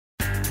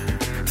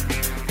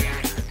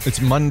It's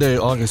Monday,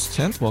 August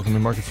 10th. Welcome to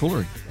Market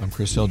Foolery. I'm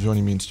Chris Hill.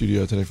 Joining me in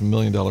studio today from $1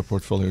 Million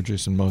Portfolio,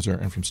 Jason Moser,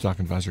 and from Stock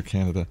Advisor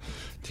Canada,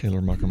 Taylor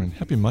Muckerman.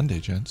 Happy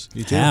Monday, gents.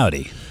 You too.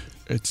 Howdy.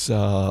 It's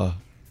kind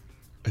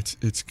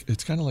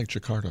of like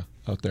Jakarta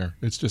out there.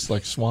 It's just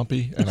like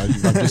swampy, and I'm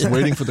just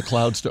waiting for the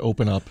clouds to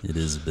open up. It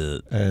is a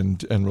bit.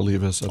 And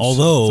relieve us.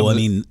 Although, I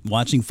mean,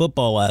 watching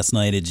football last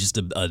night, it's just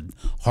a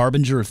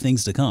harbinger of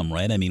things to come,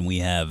 right? I mean, we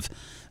have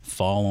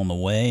fall on the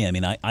way. I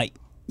mean, I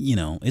you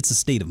know, it's a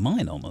state of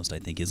mind almost, I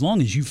think. As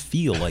long as you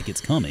feel like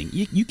it's coming,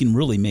 you can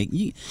really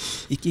you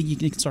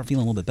can start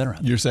feeling a little bit better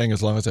out there. You're saying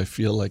as long as I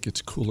feel like it's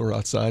cooler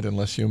outside and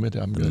less humid,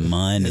 I'm good.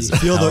 Mine is You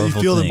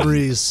feel thing. the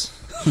breeze.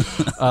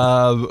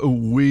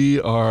 We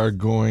are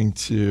going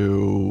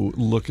to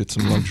look at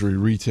some luxury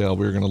retail.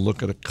 We're going to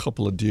look at a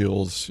couple of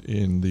deals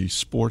in the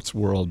sports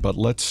world, but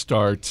let's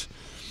start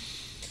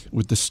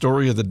with the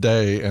story of the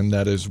day, and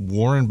that is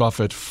Warren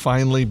Buffett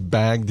finally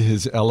bagged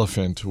his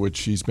elephant,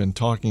 which he's been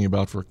talking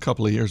about for a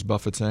couple of years.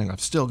 Buffett saying,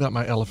 I've still got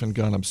my elephant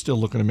gun. I'm still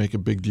looking to make a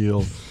big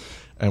deal.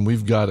 And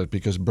we've got it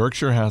because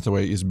Berkshire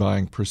Hathaway is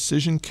buying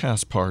Precision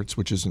Castparts,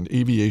 which is an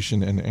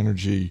aviation and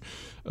energy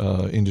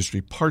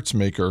industry parts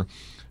maker,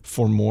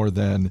 for more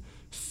than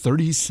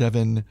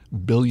 $37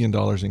 billion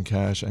in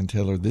cash. And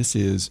Taylor, this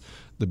is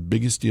the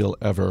biggest deal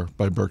ever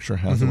by Berkshire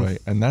Hathaway,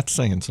 and that's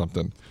saying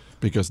something,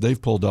 because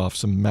they've pulled off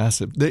some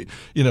massive.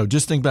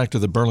 Just think back to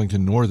the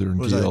Burlington Northern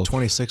deal. That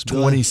 $26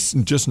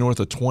 billion? Just north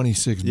of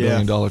 $26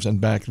 billion.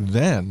 And back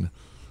then,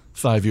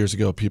 5 years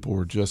ago, people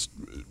were just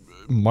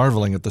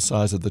marveling at the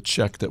size of the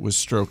check that was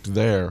stroked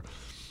there.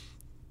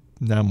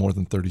 Now more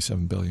than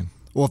 $37 billion.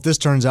 Well, if this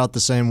turns out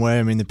the same way,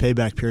 I mean, the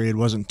payback period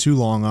wasn't too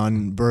long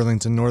on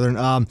Burlington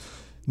Northern.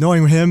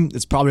 Knowing him,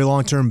 it's probably a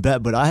long-term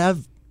bet, but I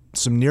have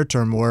some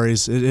near-term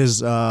worries. It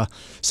is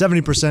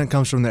 70%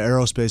 comes from the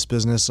aerospace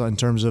business in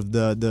terms of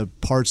the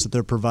parts that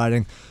they're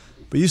providing.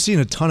 But you've seen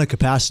a ton of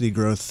capacity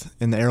growth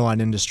in the airline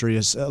industry,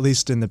 at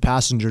least in the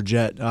passenger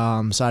jet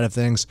side of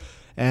things.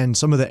 And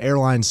some of the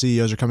airline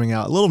CEOs are coming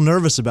out a little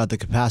nervous about the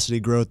capacity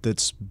growth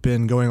that's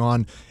been going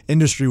on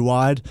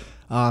industry-wide.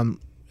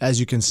 As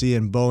you can see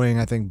in Boeing,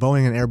 I think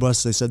Boeing and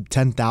Airbus, they said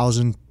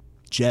 10,000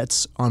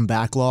 jets on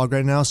backlog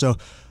right now. So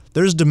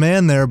there's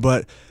demand there,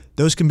 but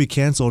those can be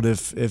canceled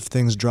if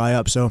things dry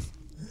up. So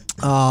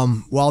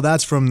while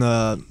that's from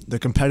the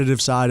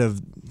competitive side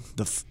of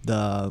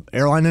the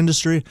airline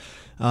industry,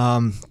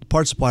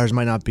 parts suppliers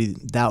might not be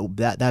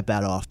that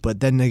bad off. But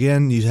then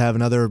again, you have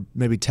another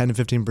maybe 10 to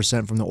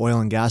 15% from the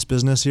oil and gas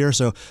business here.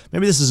 So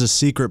maybe this is a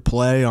secret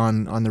play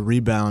on the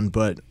rebound,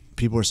 but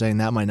people are saying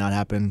that might not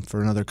happen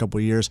for another couple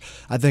of years.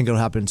 I think it'll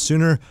happen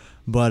sooner,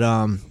 but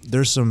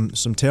there's some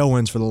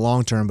tailwinds for the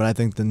long term. But I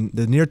think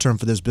the near term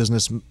for this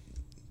business,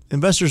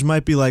 investors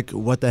might be like,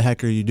 what the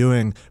heck are you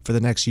doing for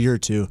the next year or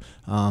two?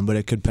 But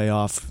it could pay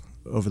off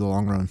over the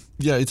long run.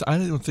 Yeah, I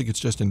don't think it's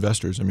just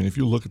investors. I mean, if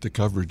you look at the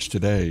coverage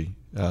today,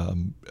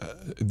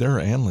 there are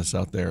analysts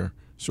out there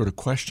sort of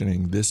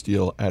questioning this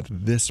deal at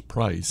this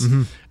price.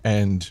 Mm-hmm.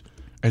 And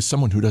as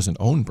someone who doesn't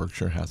own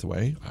Berkshire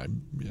Hathaway,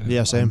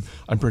 same.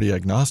 I'm pretty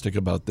agnostic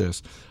about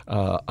this.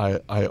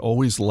 I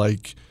always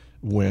like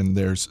when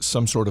there's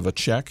some sort of a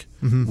check.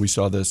 Mm-hmm. We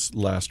saw this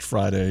last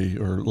Friday,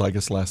 or I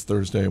guess last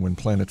Thursday, when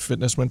Planet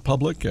Fitness went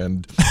public,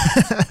 and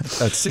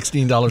at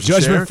 $16 a share.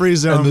 Judgment-free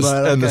zone.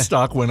 And the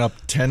stock went up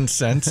 10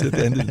 cents at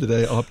the end of the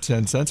day, up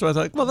 10 cents. So I was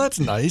like, well, that's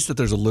nice that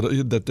there's a little,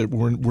 that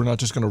we're not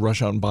just going to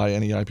rush out and buy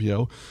any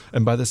IPO.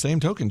 And by the same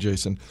token,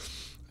 Jason,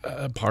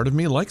 part of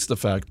me likes the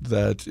fact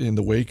that in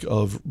the wake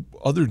of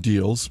other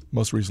deals,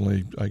 most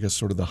recently, I guess,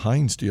 sort of the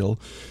Heinz deal,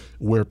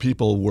 where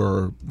people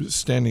were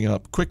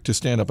quick to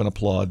stand up and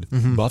applaud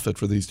Buffett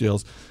for these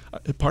deals,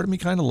 part of me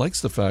kind of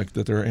likes the fact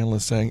that there are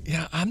analysts saying,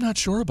 yeah, I'm not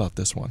sure about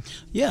this one.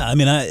 Yeah, I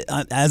mean, I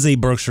as a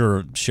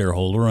Berkshire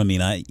shareholder, I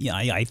mean, I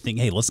think,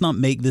 hey, let's not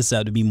make this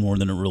out to be more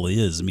than it really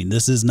is. I mean,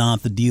 this is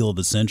not the deal of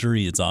the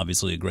century. It's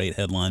obviously a great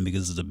headline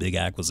because it's a big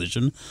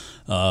acquisition.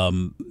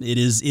 It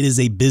is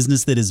a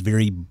business that is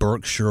very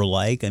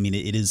Berkshire-like. I mean,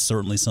 it is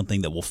certainly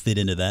something that will fit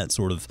into that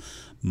sort of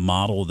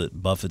model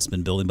that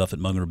Buffett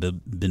Munger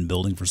been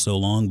building for so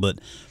long. But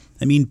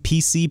I mean,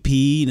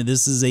 PCP,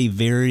 this is a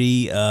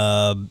very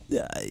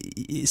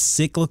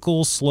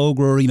cyclical, slow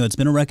grower. It's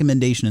been a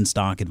recommendation in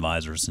Stock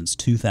Advisor since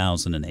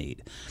 2008.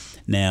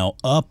 Now,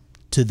 up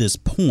to this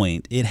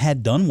point, it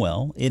had done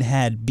well. It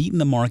had beaten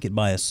the market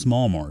by a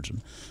small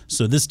margin.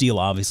 So this deal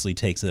obviously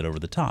takes it over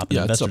the top.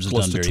 Yeah, Investors it's up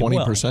close have to done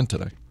very 20% well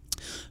today.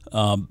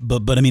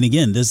 But I mean,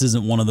 again, this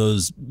isn't one of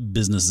those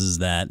businesses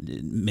that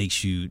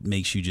makes you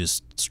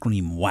just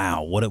scream,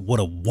 "Wow, what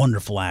a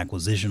wonderful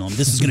acquisition!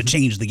 This is going to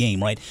change the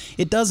game," right?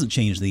 It doesn't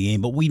change the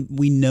game, but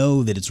we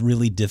know that it's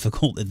really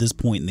difficult at this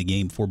point in the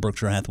game for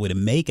Berkshire Hathaway to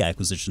make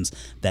acquisitions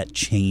that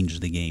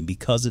change the game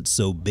because it's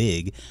so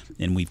big,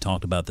 and we've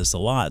talked about this a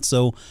lot.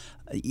 So,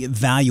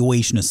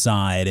 valuation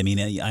aside, I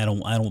mean, I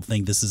don't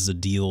think this is a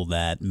deal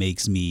that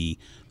makes me,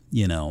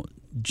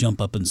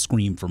 jump up and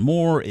scream for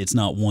more. It's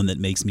not one that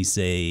makes me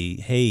say,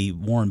 hey,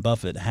 Warren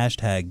Buffett,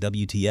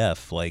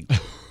 #WTF. Like,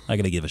 I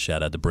got to give a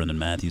shout out to Brendan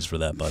Matthews for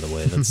that, by the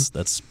way.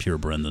 That's pure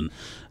Brendan.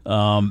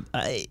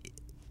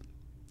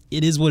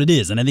 it is what it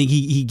is. And I think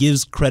he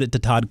gives credit to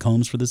Todd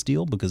Combs for this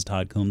deal, because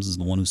Todd Combs is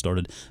the one who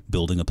started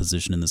building a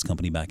position in this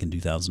company back in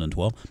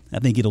 2012. I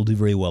think it'll do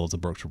very well as a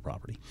Berkshire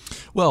property.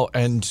 Well,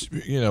 and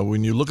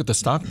when you look at the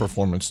stock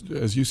performance,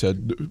 as you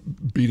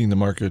said, beating the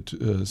market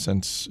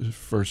since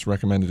first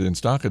recommended in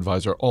Stock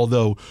Advisor,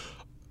 although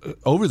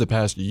over the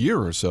past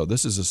year or so,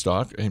 this is a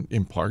stock,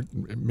 in part,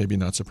 maybe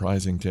not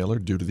surprising, Taylor,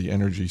 due to the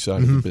energy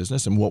side of the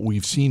business and what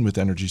we've seen with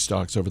energy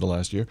stocks over the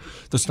last year.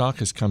 The stock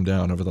has come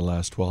down over the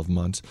last 12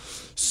 months.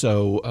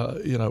 So,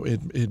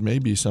 it may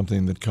be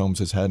something that Combs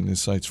has had in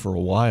his sights for a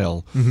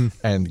while.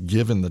 And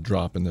given the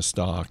drop in the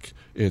stock,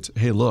 it's,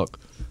 hey, look,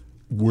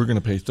 we're going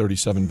to pay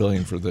 $37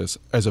 billion for this,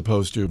 as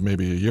opposed to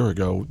maybe a year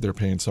ago, they're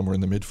paying somewhere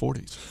in the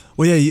mid-40s.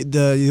 Well,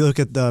 yeah, you look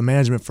at the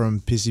management from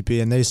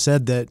PCP, and they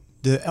said that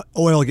the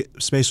oil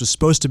space was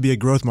supposed to be a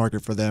growth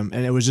market for them,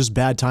 and it was just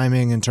bad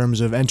timing in terms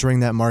of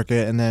entering that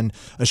market, and then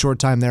a short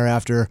time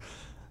thereafter,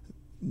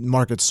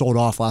 market sold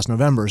off last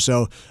November.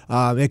 So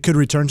it could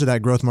return to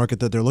that growth market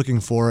that they're looking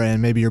for, and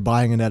maybe you're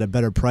buying it at a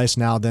better price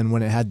now than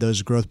when it had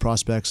those growth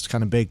prospects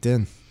kind of baked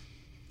in.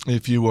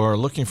 If you are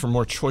looking for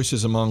more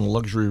choices among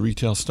luxury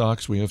retail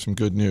stocks, we have some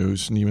good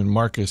news. Neiman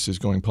Marcus is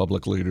going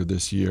public later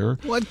this year.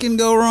 What can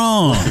go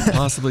wrong? What could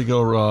possibly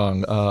go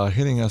wrong?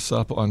 Hitting us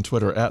up on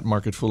Twitter,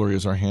 @MarketFoolery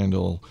is our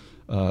handle.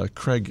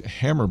 Craig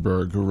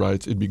Hammerberg, who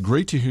writes, it'd be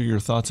great to hear your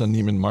thoughts on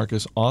Neiman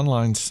Marcus.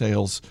 Online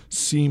sales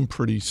seem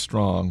pretty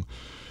strong.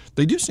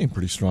 They do seem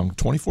pretty strong.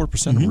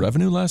 24% of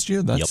revenue last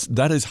year?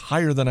 That is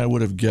higher than I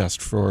would have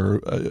guessed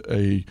for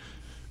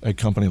a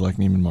company like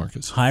Neiman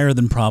Marcus. Higher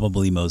than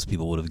probably most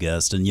people would have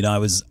guessed. And I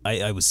was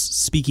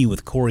speaking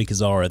with Corey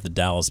Kazar at the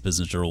Dallas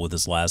Business Journal with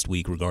us last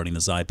week regarding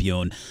this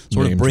IPO and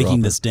sort of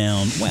breaking this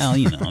down. Well,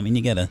 you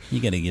gotta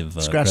give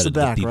scratch credit the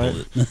back, to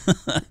people.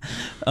 right?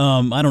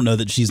 I don't know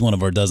that she's one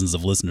of our dozens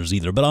of listeners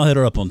either, but I'll hit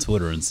her up on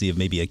Twitter and see if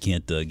maybe I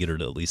can't get her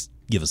to at least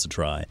give us a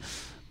try.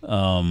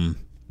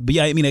 But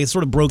yeah, I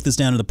sort of broke this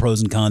down to the pros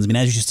and cons.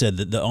 As you said,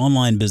 the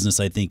online business,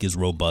 I think, is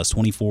robust.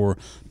 24%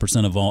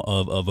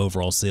 of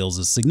overall sales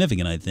is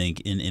significant, I think,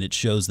 and it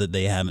shows that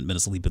they haven't been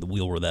asleep at the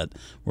wheel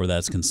where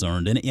that's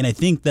concerned. And I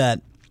think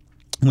that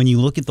when you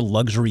look at the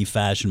luxury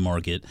fashion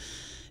market,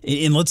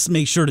 and let's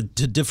make sure to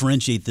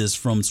differentiate this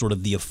from sort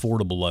of the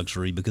affordable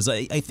luxury, because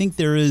I think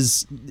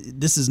this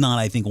is not,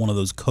 I think, one of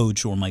those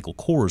Coach or Michael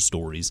Kors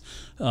stories,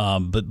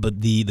 but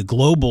the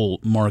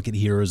global market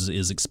here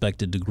is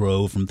expected to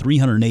grow from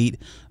 $308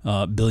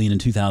 billion in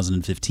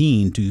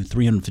 2015 to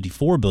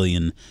 $354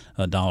 billion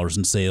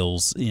in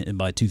sales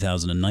by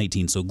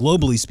 2019. So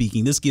globally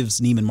speaking, this gives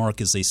Neiman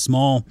Marcus a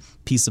small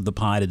piece of the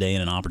pie today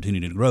and an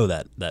opportunity to grow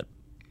that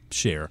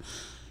share.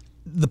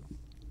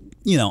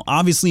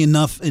 Obviously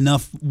enough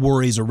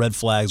worries or red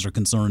flags or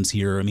concerns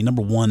here.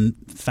 Number one,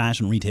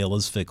 fashion retail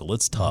is fickle.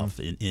 It's tough.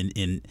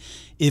 And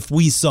if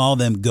we saw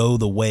them go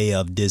the way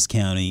of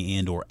discounting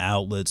and or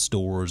outlet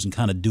stores and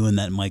kind of doing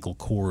that Michael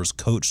Kors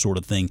Coach sort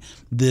of thing,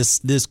 this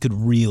could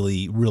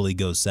really, really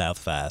go south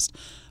fast.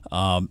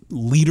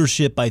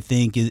 Leadership, I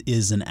think,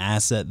 is an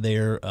asset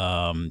there.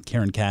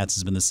 Karen Katz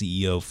has been the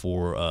CEO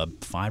for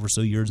 5 or so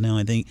years now,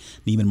 I think.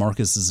 Neiman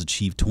Marcus has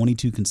achieved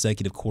 22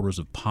 consecutive quarters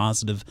of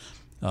positive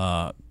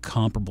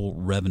comparable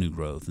revenue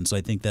growth, and so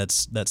I think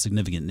that's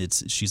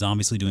significant. She's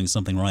obviously doing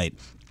something right.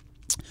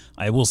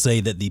 I will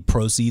say that the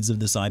proceeds of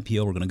this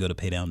IPO are going to go to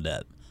pay down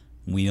debt.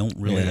 We don't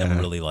really ever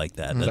really like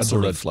that. That's a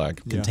red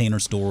flag. Container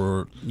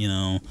store, we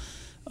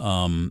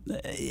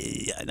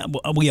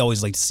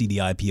always like to see the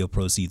IPO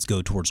proceeds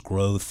go towards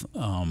growth.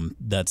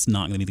 That's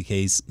not going to be the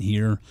case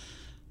here.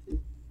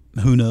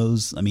 Who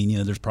knows?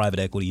 There's private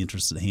equity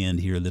interests at hand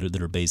here that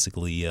are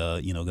basically,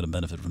 going to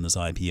benefit from this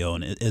IPO.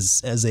 And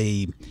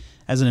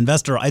as an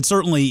investor,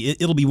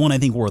 it'll be one I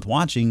think worth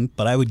watching.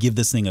 But I would give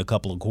this thing a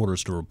couple of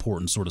quarters to report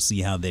and sort of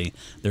see how they're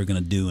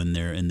going to do in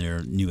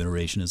their new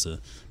iteration as a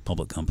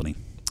public company.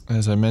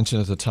 As I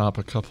mentioned at the top,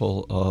 a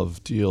couple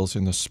of deals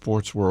in the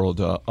sports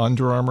world.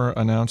 Under Armour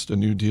announced a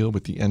new deal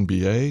with the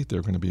NBA.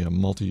 They're going to be a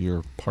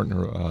multi-year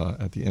partner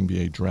at the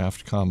NBA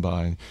Draft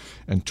Combine.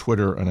 And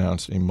Twitter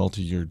announced a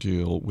multi-year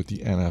deal with the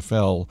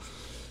NFL,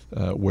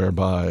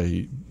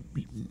 whereby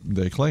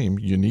they claim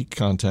unique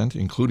content,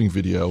 including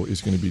video,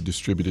 is going to be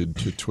distributed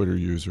to Twitter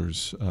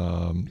users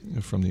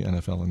from the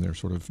NFL and their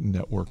sort of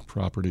network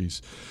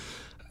properties.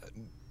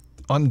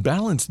 On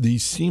balance,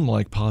 these seem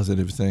like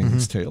positive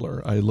things,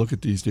 Taylor. I look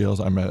at these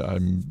deals. I'm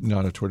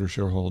not a Twitter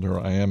shareholder.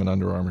 I am an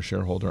Under Armour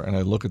shareholder. And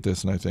I look at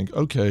this and I think,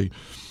 okay,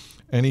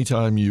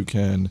 anytime you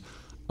can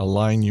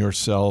align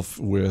yourself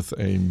with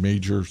a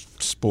major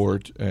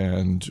sport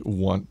and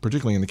one,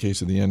 particularly in the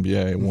case of the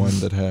NBA, one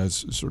that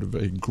has sort of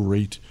a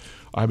great,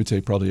 I would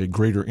say probably a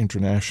greater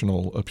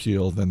international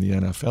appeal than the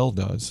NFL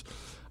does,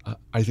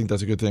 I think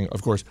that's a good thing.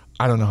 Of course,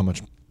 I don't know how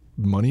much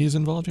money is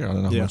involved here. I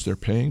don't know how much they're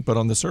paying, but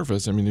on the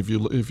surface, if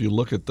you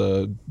look at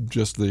the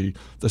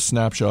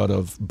snapshot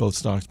of both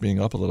stocks being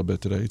up a little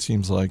bit today, it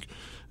seems like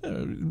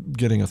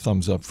getting a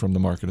thumbs up from the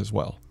market as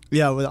well.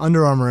 Yeah, with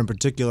Under Armour in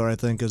particular, I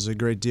think is a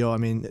great deal.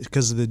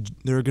 Because they're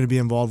going to be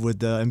involved with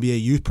the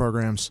NBA youth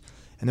programs,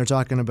 and they're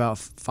talking about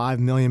 5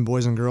 million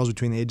boys and girls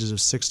between the ages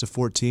of 6 to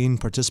 14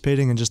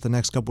 participating in just the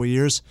next couple of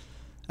years.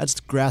 That's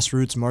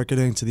grassroots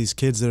marketing to these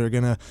kids that are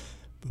going to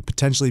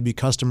potentially be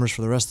customers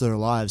for the rest of their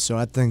lives. So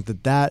I think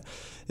that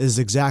is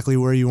exactly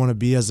where you want to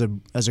be as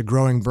a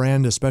growing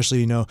brand,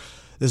 especially,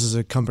 this is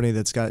a company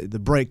that's got the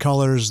bright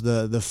colors,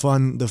 the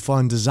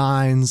fun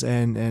designs,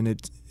 and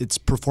it's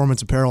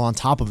performance apparel on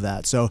top of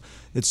that. So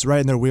it's right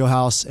in their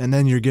wheelhouse. And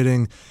then you're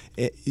getting,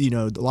 a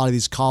lot of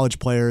these college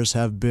players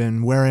have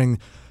been wearing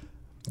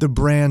the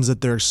brands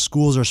that their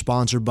schools are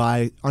sponsored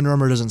by. Under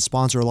Armour doesn't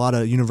sponsor a lot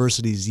of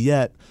universities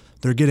yet.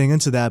 They're getting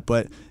into that,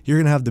 but you're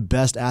going to have the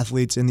best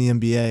athletes in the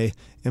NBA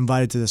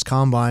invited to this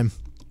combine,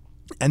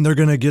 and they're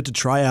going to get to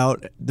try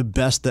out the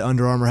best that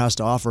Under Armour has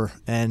to offer.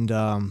 And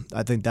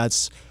I think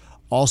that's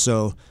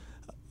also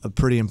a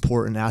pretty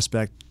important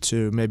aspect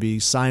to maybe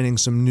signing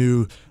some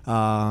new,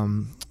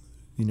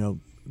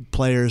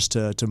 players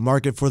to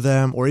market for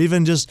them, or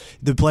even just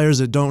the players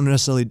that don't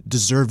necessarily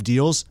deserve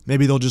deals.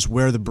 Maybe they'll just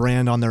wear the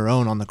brand on their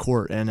own on the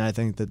court, and I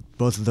think that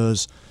both of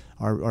those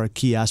are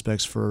key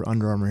aspects for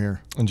Under Armour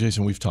here. And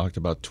Jason, we've talked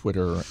about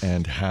Twitter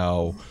and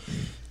how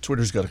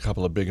Twitter's got a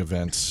couple of big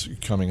events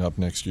coming up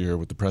next year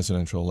with the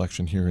presidential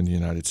election here in the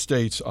United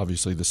States.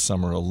 Obviously, the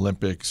Summer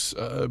Olympics.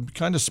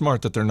 Kind of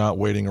smart that they're not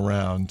waiting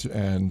around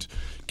and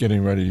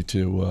getting ready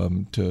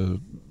to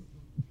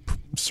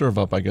serve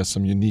up, I guess,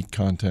 some unique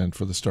content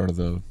for the start of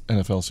the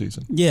NFL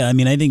season. Yeah, I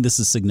mean, I think this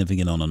is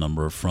significant on a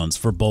number of fronts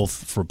for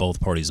both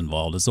parties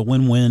involved. It's a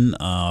win-win.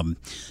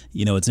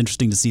 It's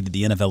interesting to see that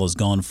the NFL has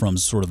gone from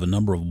sort of a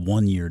number of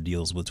one-year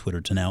deals with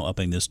Twitter to now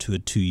upping this to a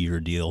 2-year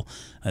deal.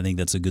 I think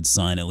that's a good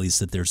sign, at least,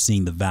 that they're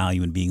seeing the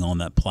value in being on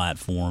that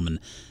platform. And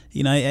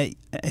I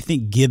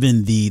think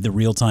given the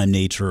real-time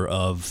nature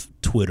of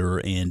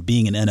Twitter and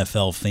being an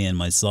NFL fan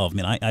myself, I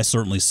mean, I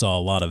certainly saw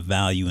a lot of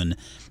value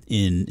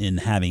in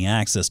having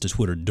access to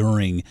Twitter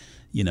during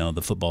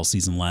the football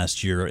season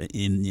last year.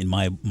 In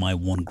my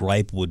one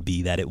gripe would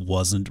be that it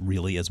wasn't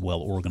really as well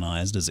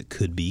organized as it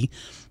could be,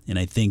 and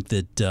I think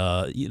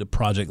that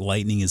Project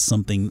Lightning is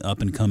something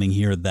up and coming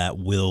here that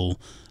will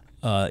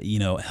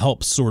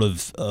help sort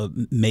of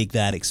make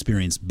that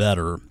experience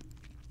better.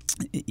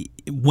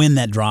 When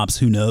that drops,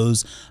 who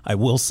knows? I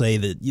will say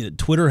that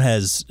Twitter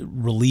has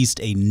released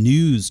a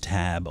news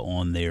tab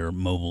on their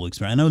mobile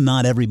experience. I know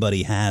not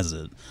everybody has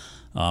it.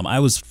 I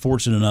was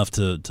fortunate enough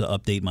to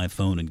update my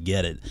phone and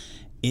get it.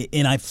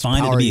 And I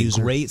find it to be a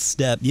great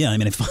step. Yeah, I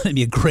mean, I find it to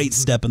be a great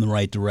step in the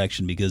right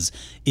direction, because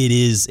it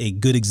is a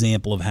good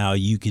example of how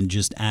you can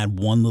just add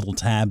one little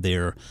tab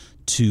there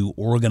to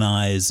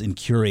organize and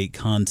curate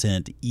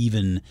content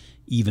even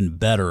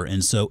better.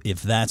 And so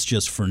if that's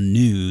just for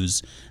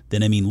news,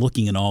 then, I mean,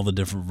 looking at all the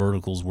different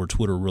verticals where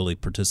Twitter really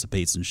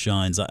participates and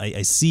shines,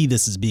 I see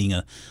this as being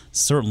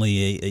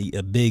certainly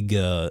a big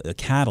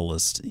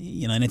catalyst.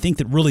 And I think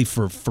that really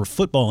for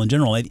football in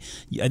general, I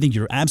think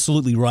you're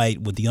absolutely right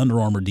with the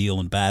Under Armour deal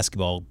in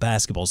basketball.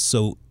 Basketball is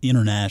so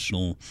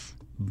international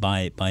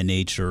by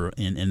nature,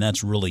 and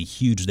that's really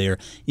huge there.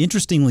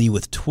 Interestingly,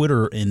 with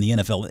Twitter in the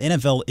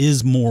NFL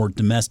is more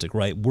domestic,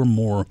 right? We're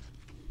more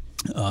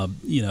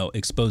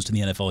exposed to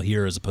the NFL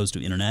here as opposed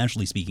to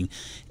internationally speaking,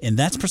 and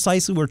that's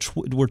precisely where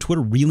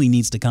Twitter really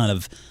needs to kind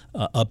of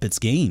up its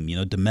game.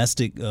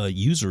 Domestic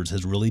users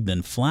has really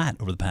been flat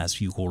over the past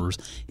few quarters,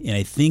 and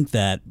I think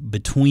that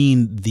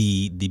between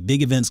the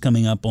big events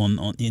coming up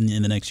in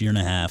the next year and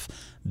a half,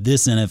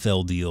 this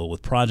NFL deal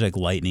with Project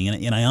Lightning,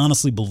 and I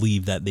honestly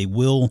believe that they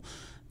will,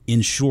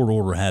 in short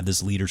order, have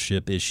this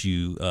leadership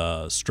issue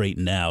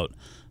straightened out.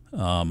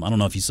 I don't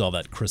know if you saw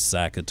that Chris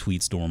Sacca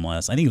tweet storm I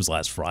think it was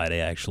last Friday,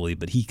 actually,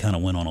 but he kind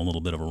of went on a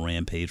little bit of a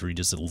rampage where he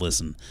just said,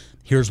 listen,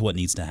 here's what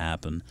needs to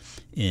happen.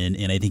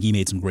 And I think he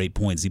made some great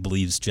points. He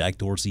believes Jack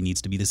Dorsey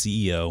needs to be the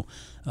CEO.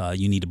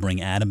 You need to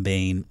bring Adam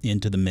Bain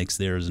into the mix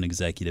there as an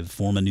executive,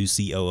 form a new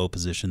COO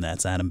position.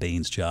 That's Adam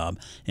Bain's job.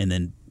 And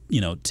then,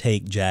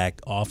 take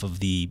Jack off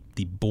of the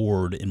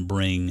board and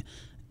bring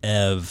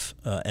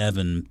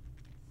Evan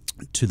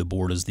to the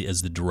board as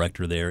the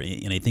director there,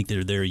 and I think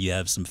there you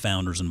have some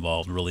founders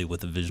involved really with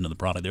the vision of the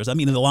product. There's a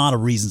lot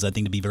of reasons I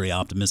think to be very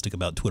optimistic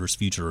about Twitter's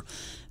future.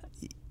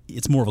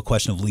 It's more of a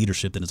question of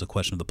leadership than it's a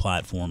question of the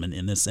platform,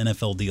 and this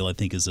NFL deal I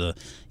think is a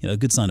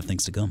good sign of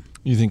things to come.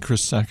 You think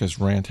Chris Sacca's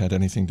rant had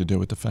anything to do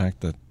with the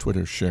fact that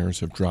Twitter shares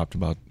have dropped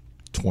about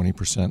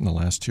 20% in the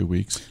last 2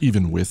 weeks,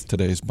 even with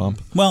today's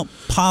bump? Well,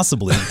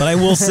 possibly, but I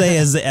will say,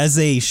 as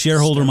a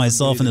shareholder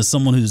myself and as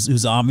someone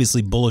who's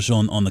obviously bullish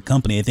on the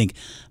company, I think,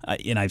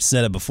 and I've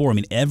said it before, I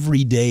mean,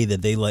 every day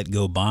that they let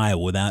go by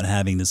without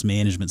having this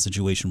management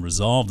situation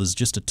resolved is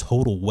just a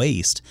total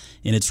waste,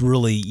 and it's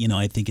really,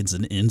 I think it's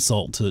an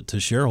insult to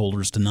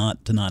shareholders to not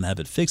have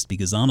it fixed,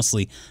 because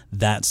honestly,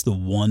 that's the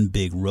one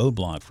big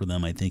roadblock for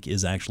them, I think,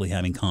 is actually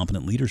having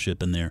competent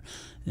leadership in there,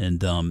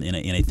 and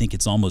I think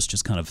it's almost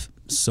just kind of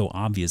so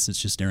obvious, it's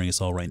just staring us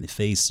all right in the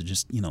face to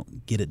just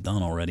get it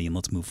done already and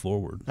let's move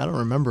forward. I don't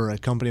remember a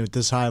company with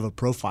this high of a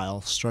profile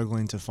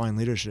struggling to find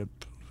leadership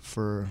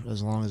for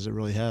as long as it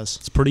really has.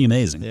 It's pretty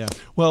amazing. Yeah.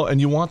 Well, and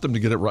you want them to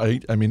get it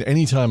right. I mean,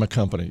 anytime a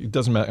company, it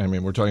doesn't matter. I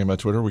mean, we're talking about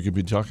Twitter. We could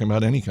be talking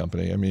about any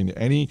company. I mean,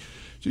 any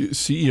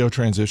CEO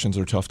transitions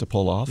are tough to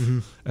pull off.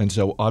 And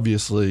so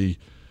obviously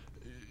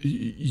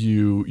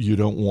you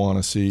don't want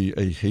to see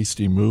a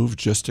hasty move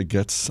just to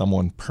get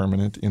someone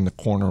permanent in the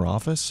corner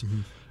office.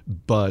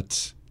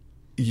 But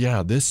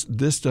yeah, this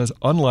does,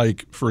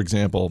 unlike, for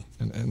example,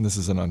 and this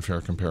is an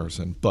unfair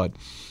comparison, but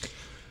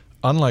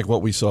unlike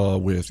what we saw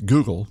with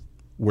Google,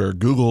 where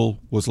Google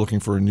was looking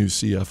for a new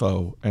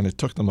CFO, and it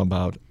took them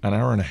about an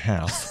hour and a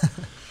half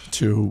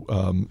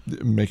to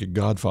make a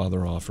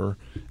Godfather offer,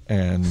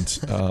 and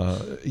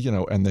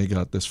and they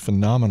got this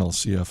phenomenal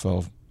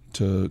CFO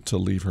to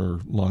leave her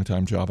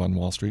longtime job on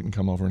Wall Street and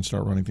come over and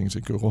start running things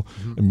at Google,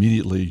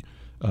 immediately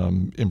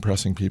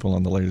impressing people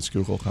on the latest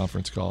Google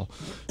conference call.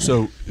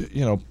 So,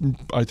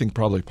 I think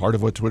probably part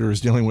of what Twitter is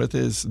dealing with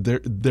is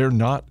they are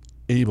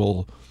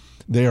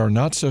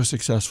not so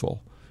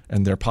successful,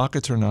 and their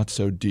pockets are not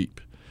so deep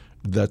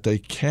that they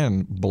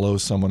can blow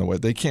someone away.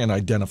 They can't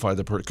identify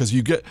the person, because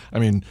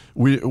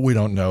we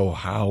don't know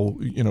how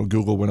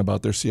Google went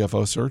about their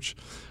CFO search,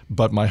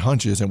 but my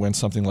hunch is it went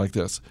something like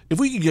this: if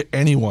we could get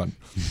anyone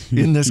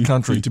in this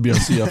country to be our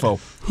CFO,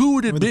 who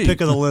would it be? The pick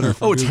of the litter.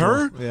 Oh, it's Google.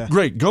 her? Yeah.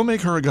 Great, go make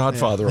her a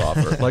Godfather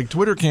offer. Like,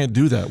 Twitter can't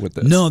do that with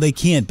this. No, they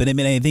can't. But I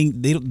mean, I think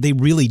they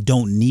really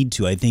don't need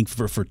to. I think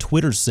for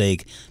Twitter's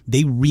sake,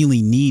 they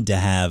really need to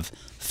have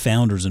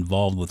founders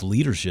involved with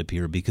leadership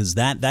here, because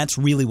that's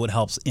really what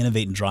helps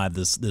innovate and drive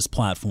this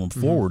platform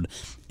forward.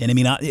 And I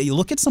mean, you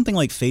look at something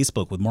like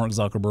Facebook with Mark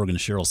Zuckerberg and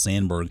Sheryl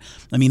Sandberg.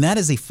 I mean, that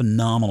is a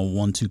phenomenal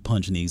 1-2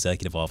 punch in the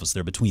executive office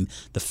there between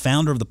the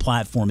founder of the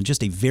platform and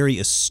just a very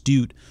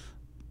astute,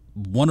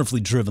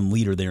 wonderfully driven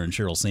leader there in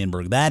Sheryl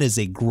Sandberg. That is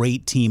a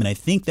great team. And I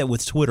think that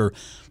with Twitter,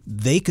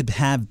 they could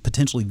have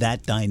potentially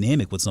that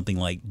dynamic with something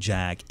like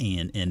Jack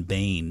and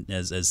Bain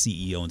as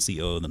CEO and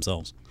COO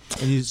themselves.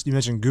 And you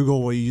mentioned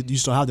Google. Well, you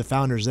still have the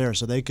founders there,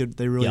 so they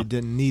really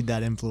didn't need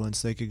that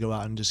influence. They could go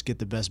out and just get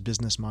the best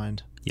business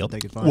mind they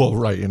could find. Well,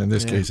 right, and in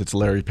this case, it's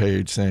Larry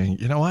Page saying,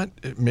 you know what,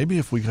 maybe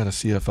if we got a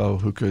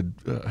CFO who could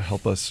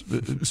help us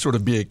sort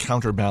of be a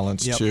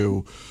counterbalance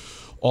to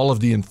all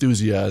of the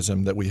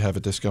enthusiasm that we have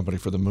at this company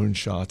for the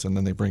moonshots, and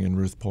then they bring in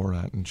Ruth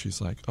Porat, and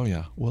she's like, "Oh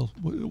yeah, we'll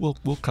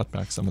cut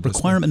back some of this."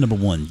 Requirement number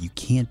one: you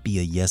can't be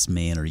a yes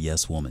man or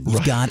yes woman.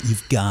 You've got to,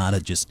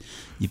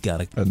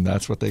 and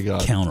that's what they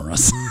got. Counter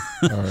us.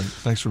 All right,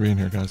 thanks for being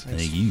here, guys.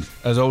 Thank you.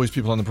 As always,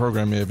 people on the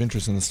program may have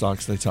interest in the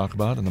stocks they talk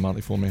about, and the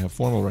Motley Fool may have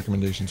formal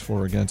recommendations for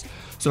or against.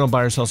 So don't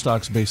buy or sell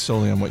stocks based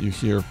solely on what you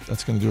hear.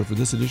 That's going to do it for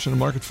this edition of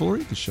Market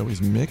Foolery. The show is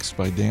mixed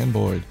by Dan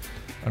Boyd.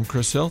 I'm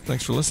Chris Hill.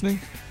 Thanks for listening.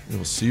 We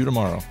will see you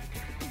tomorrow.